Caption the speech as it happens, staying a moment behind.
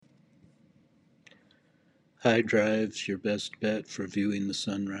High Drive's your best bet for viewing the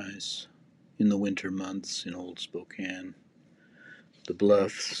sunrise in the winter months in old Spokane. The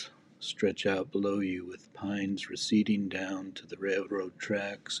bluffs stretch out below you with pines receding down to the railroad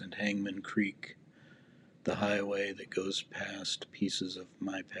tracks and Hangman Creek, the highway that goes past pieces of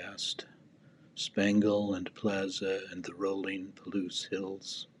my past, Spangle and Plaza and the rolling Palouse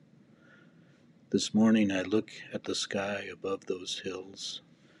Hills. This morning I look at the sky above those hills,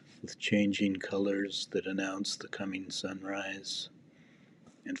 with changing colors that announce the coming sunrise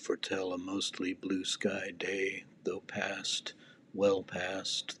and foretell a mostly blue sky day, though well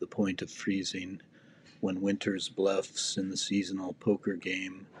past the point of freezing, when winter's bluffs in the seasonal poker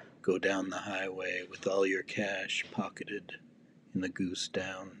game go down the highway with all your cash pocketed in the Goose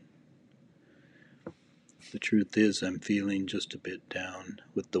Down. The truth is, I'm feeling just a bit down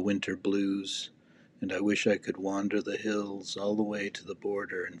with the winter blues, and I wish I could wander the hills all the way to the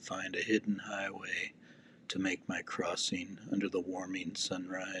border and find a hidden highway to make my crossing under the warming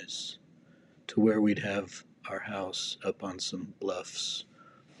sunrise, to where we'd have our house up on some bluffs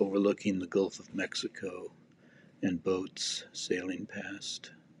overlooking the Gulf of Mexico and boats sailing past.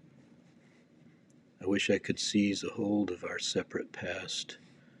 I wish I could seize a hold of our separate past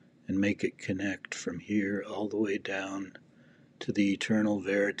and make it connect from here all the way down to the eternal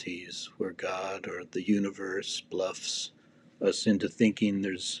verities where God or the universe bluffs us into thinking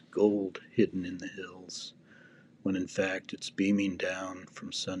there's gold hidden in the hills, when in fact it's beaming down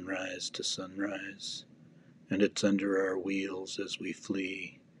from sunrise to sunrise, and it's under our wheels as we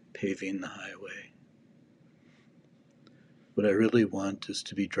flee, paving the highway. What I really want is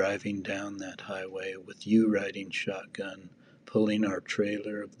to be driving down that highway with you riding shotgun, pulling our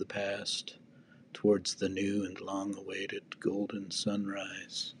trailer of the past towards the new and long-awaited golden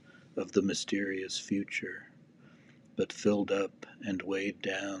sunrise of the mysterious future, but filled up and weighed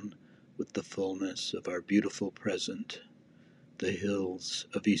down with the fullness of our beautiful present, the hills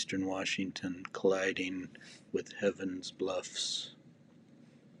of eastern Washington colliding with heaven's bluffs,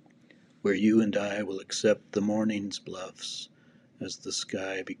 where you and I will accept the morning's bluffs as the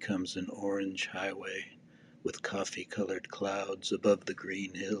sky becomes an orange highway with coffee-colored clouds above the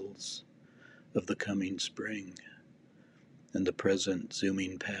green hills of the coming spring, and the present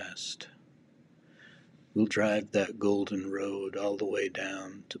zooming past. We'll drive that golden road all the way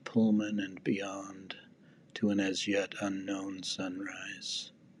down to Pullman and beyond, to an as yet unknown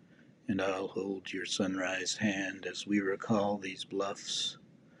sunrise, and I'll hold your sunrise hand as we recall these bluffs,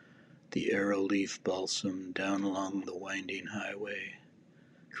 the arrowleaf balsam down along the winding highway,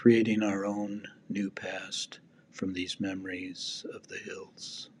 creating our own new past from these memories of the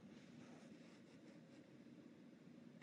hills.